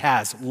he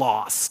has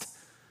lost.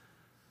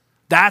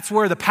 That's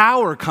where the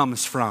power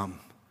comes from.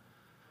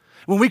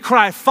 When we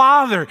cry,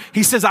 Father,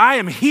 he says, I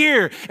am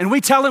here. And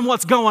we tell him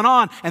what's going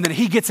on, and then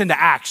he gets into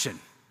action.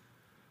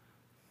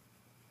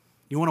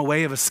 You want a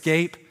way of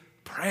escape?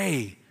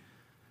 Pray.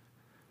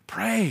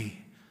 Pray.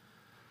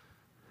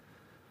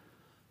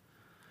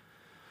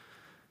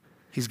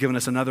 He's given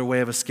us another way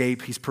of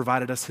escape. He's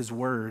provided us his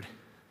word.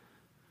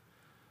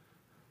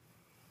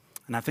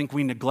 And I think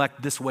we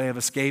neglect this way of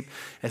escape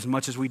as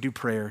much as we do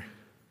prayer.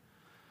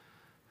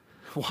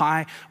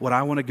 Why would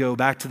I want to go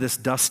back to this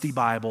dusty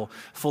Bible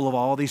full of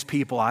all these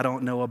people I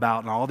don't know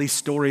about and all these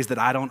stories that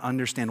I don't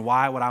understand?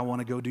 Why would I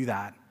want to go do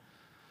that?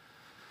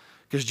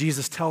 Because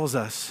Jesus tells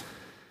us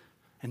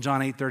in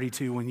John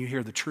 8:32, when you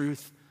hear the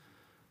truth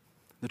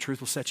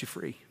will set you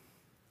free.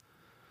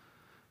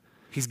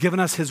 He's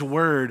given us his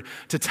word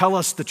to tell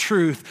us the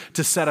truth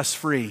to set us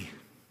free.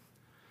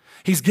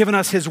 He's given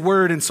us his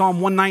word in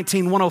Psalm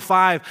 119,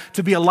 105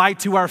 to be a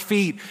light to our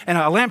feet and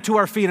a lamp to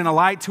our feet and a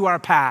light to our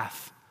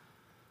path.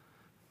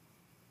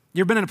 You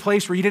ever been in a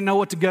place where you didn't know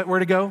where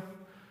to go?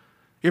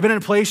 You ever been in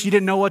a place you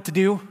didn't know what to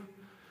do?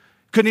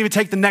 Couldn't even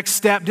take the next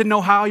step, didn't know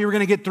how you were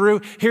going to get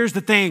through? Here's the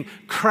thing,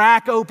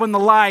 crack open the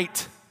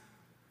light.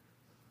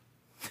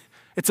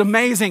 It's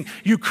amazing.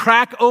 You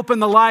crack open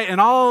the light and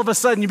all of a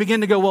sudden you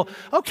begin to go, well,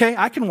 okay,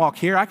 I can walk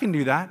here, I can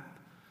do that.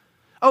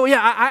 Oh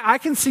yeah, I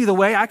can see the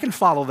way, I can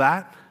follow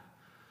that.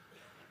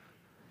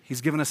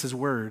 He's given us his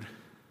word.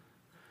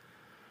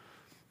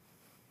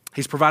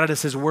 He's provided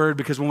us his word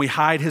because when we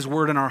hide his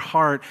word in our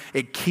heart,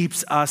 it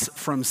keeps us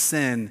from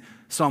sin.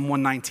 Psalm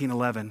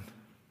 119:11.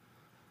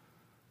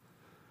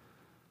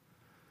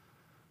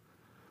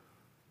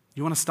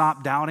 You want to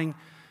stop doubting?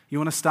 You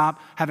want to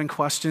stop having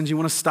questions? You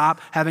want to stop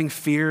having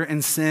fear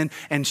and sin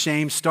and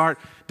shame? Start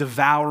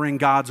devouring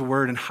God's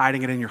word and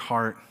hiding it in your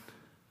heart.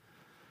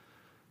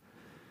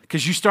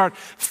 Because you start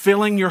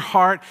filling your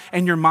heart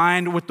and your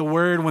mind with the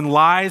word. When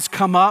lies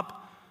come up,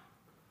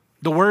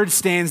 the word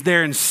stands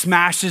there and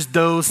smashes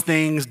those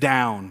things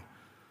down.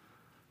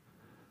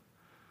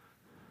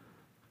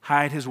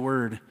 Hide his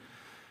word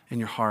in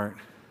your heart.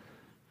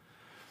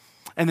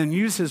 And then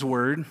use his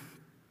word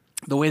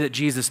the way that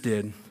Jesus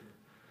did.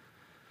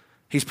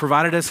 He's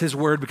provided us his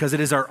word because it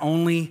is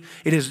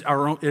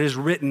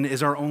written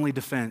as our only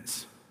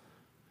defense.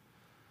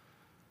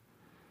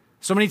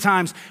 So many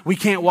times we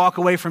can't walk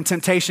away from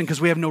temptation because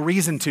we have no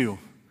reason to.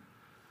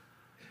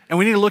 And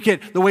we need to look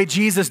at the way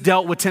Jesus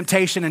dealt with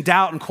temptation and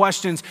doubt and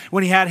questions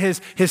when he had his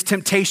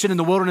temptation in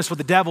the wilderness with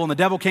the devil. And the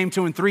devil came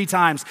to him 3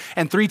 times.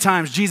 And 3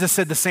 times Jesus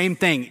said the same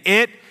thing.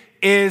 It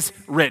is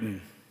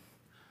written.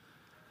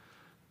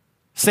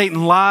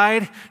 Satan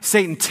lied,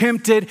 Satan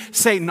tempted,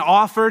 Satan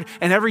offered.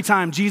 And every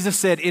time Jesus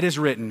said, it is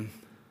written.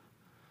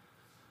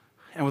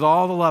 And with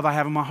all the love I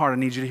have in my heart, I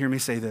need you to hear me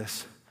say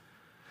this.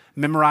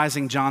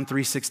 Memorizing John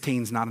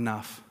 3:16 is not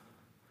enough.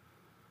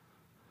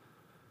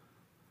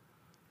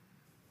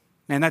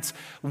 And that's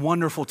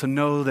wonderful to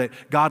know that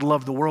God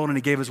loved the world and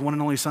he gave his one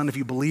and only son. If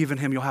you believe in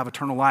him, you'll have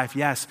eternal life.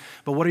 Yes,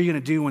 but what are you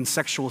going to do when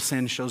sexual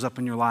sin shows up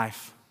in your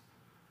life?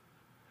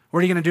 What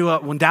are you going to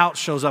do when doubt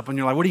shows up in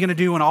your life? What are you going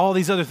to do when all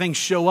these other things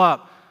show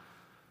up?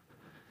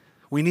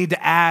 We need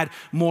to add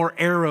more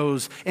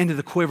arrows into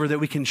the quiver that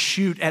we can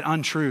shoot at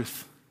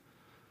untruth.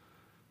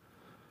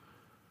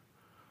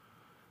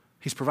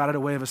 He's provided a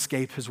way of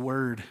escape, his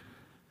word.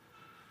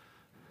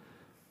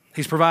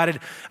 He's provided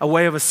a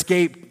way of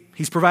escape.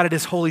 He's provided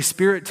his Holy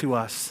Spirit to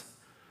us.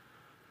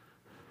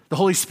 The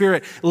Holy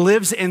Spirit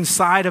lives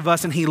inside of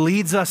us and he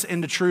leads us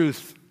into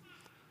truth.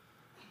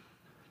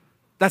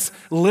 That's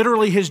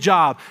literally his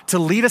job, to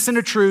lead us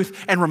into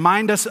truth and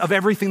remind us of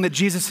everything that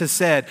Jesus has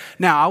said.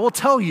 Now, I will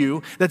tell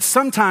you that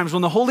sometimes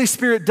when the Holy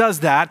Spirit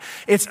does that,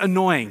 it's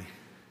annoying.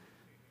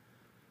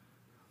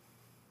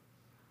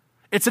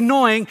 It's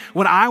annoying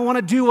when I want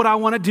to do what I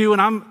want to do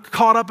and I'm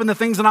caught up in the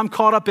things that I'm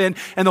caught up in,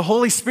 and the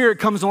Holy Spirit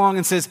comes along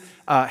and says,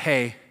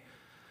 hey,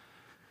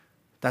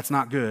 that's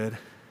not good.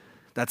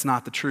 That's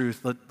not the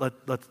truth.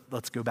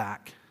 Let's go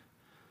back.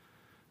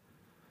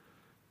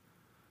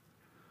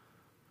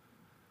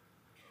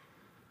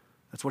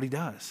 That's what he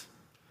does.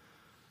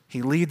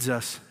 He leads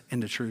us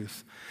into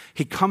truth.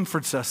 He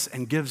comforts us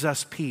and gives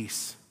us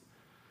peace.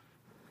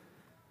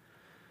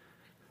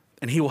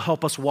 And he will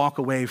help us walk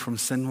away from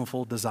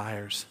sinful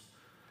desires.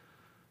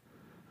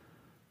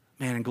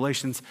 Man, in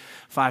Galatians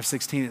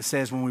 5:16, it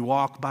says, when we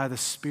walk by the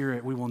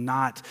Spirit, we will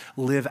not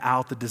live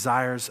out the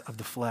desires of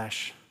the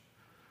flesh.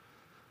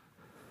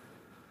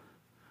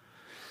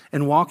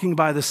 And walking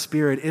by the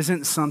Spirit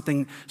isn't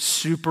something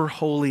super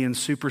holy and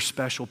super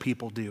special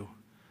people do.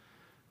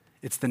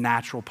 It's the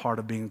natural part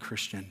of being a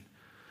Christian.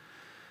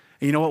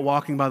 And you know what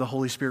walking by the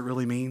Holy Spirit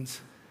really means?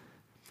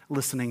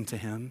 Listening to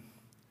him.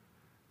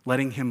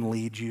 letting him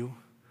lead you,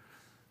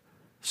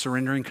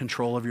 surrendering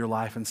control of your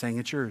life and saying,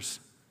 it's yours.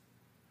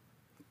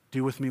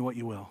 Do with me what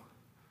you will.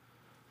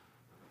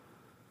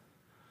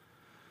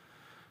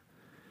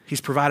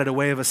 He's provided a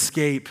way of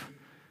escape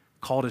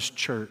called his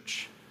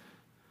church.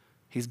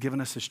 He's given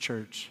us his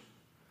church.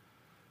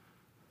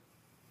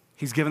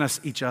 He's given us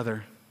each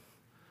other.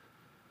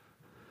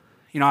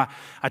 You know,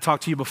 I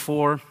talked to you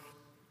before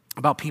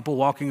about people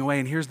walking away,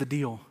 and here's the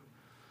deal.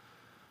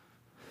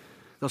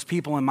 Those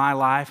people in my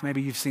life,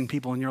 maybe you've seen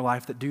people in your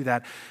life that do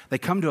that, they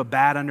come to a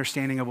bad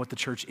understanding of what the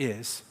church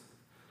is.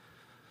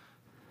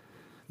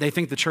 They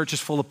think the church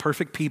is full of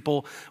perfect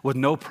people with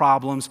no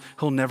problems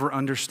who'll never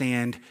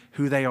understand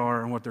who they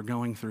are and what they're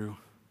going through.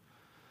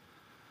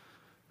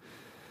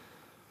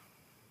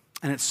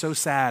 And it's so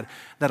sad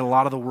that a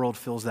lot of the world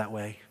feels that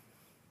way.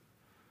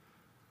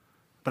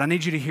 But I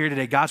need you to hear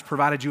today, God's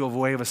provided you a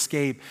way of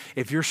escape.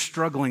 If you're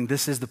struggling,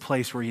 this is the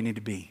place where you need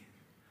to be.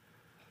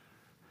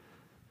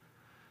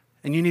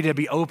 And you need to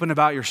be open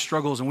about your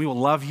struggles, and we will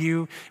love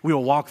you. We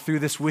will walk through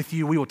this with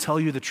you. We will tell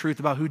you the truth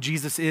about who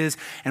Jesus is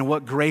and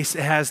what grace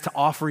it has to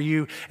offer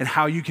you and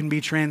how you can be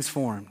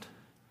transformed.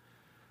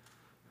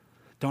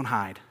 Don't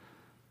hide.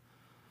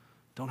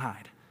 Don't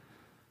hide.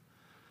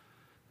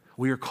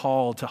 We are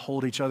called to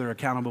hold each other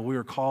accountable. We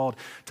are called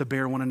to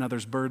bear one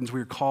another's burdens.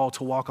 We are called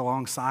to walk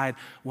alongside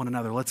one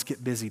another. Let's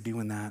get busy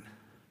doing that.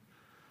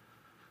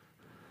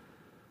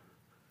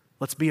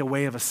 Let's be a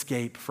way of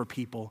escape for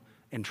people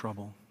in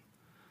trouble.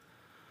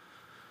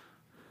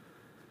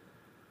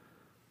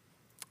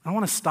 I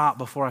want to stop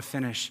before I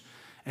finish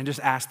and just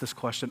ask this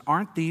question.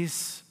 Aren't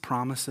these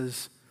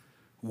promises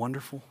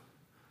wonderful?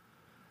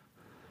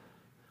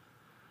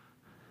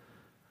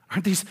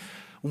 Aren't these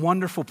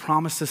wonderful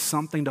promises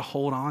something to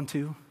hold on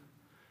to?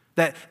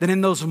 That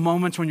in those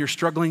moments when you're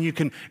struggling, you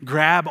can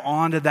grab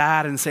onto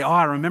that and say, oh,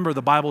 I remember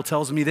the Bible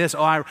tells me this.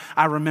 Oh,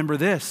 I remember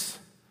this.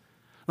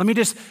 Let me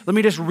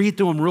just read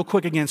through them real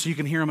quick again so you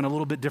can hear them in a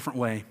little bit different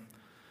way.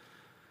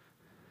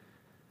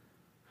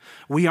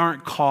 We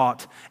aren't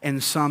caught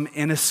in some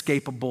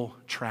inescapable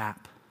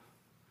trap.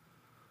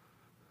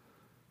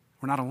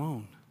 We're not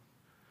alone.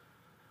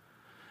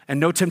 And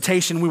no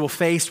temptation we will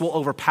face will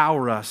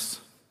overpower us.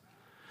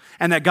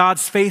 And that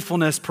God's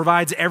faithfulness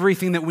provides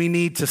everything that we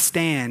need to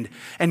stand.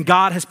 And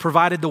God has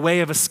provided the way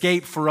of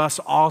escape for us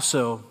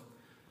also.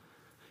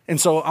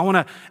 And so I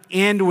want to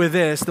end with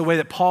this, the way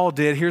that Paul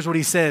did. Here's what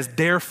he says,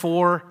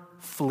 therefore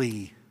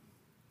flee.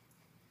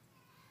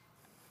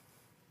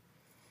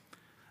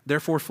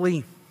 Therefore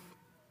flee.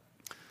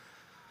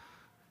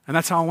 And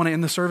that's how I want to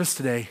end the service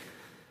today.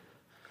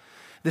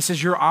 This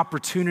is your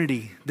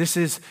opportunity. This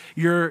is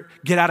your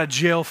get out of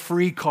jail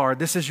free card.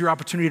 This is your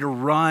opportunity to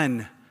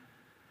run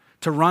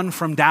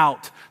from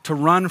doubt, to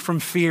run from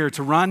fear,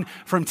 to run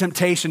from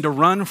temptation, to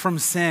run from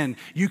sin.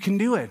 You can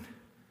do it.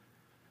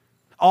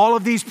 All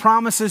of these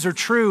promises are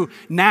true.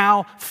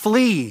 Now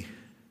flee.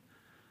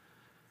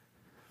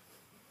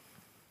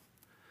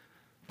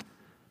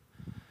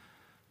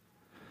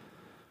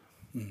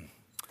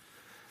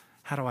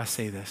 How do I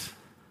say this?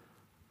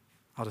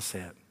 I'll just say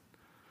it.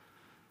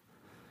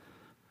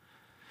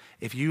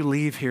 If you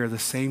leave here the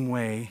same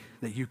way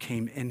that you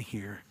came in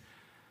here,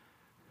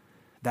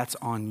 that's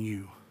on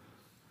you.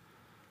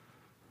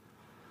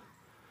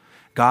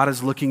 God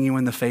is looking you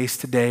in the face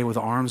today with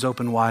arms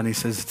open wide, and he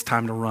says, it's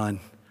time to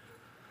run.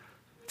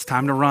 It's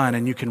time to run,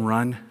 and you can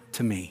run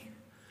to me.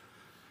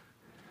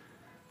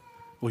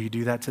 Will you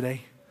do that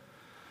today?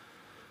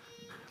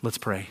 Let's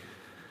pray.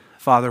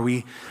 Father,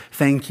 we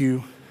thank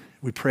you,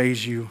 we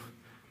praise you,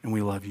 and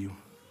we love you.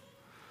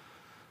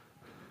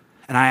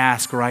 And I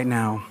ask right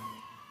now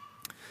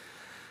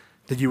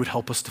that you would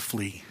help us to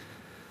flee.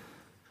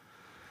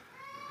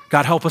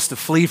 God, help us to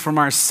flee from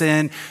our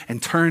sin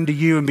and turn to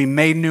you and be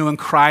made new in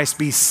Christ,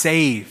 be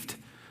saved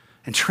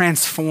and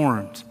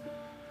transformed.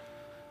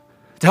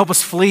 To help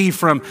us flee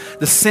from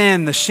the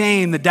sin, the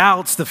shame, the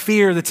doubts, the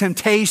fear, the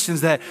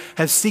temptations that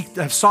have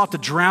sought to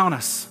drown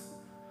us.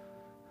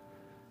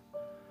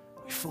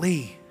 We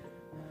flee.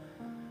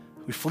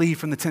 We flee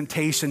from the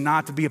temptation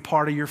not to be a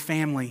part of your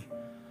family,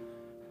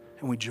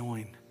 and we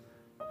join.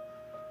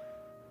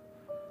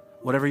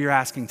 Whatever you're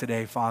asking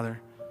today, Father,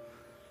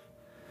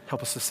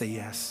 help us to say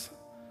yes.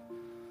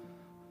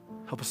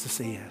 Help us to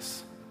say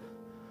yes.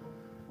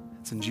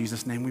 It's in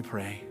Jesus' name we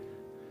pray.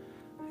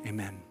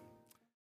 Amen.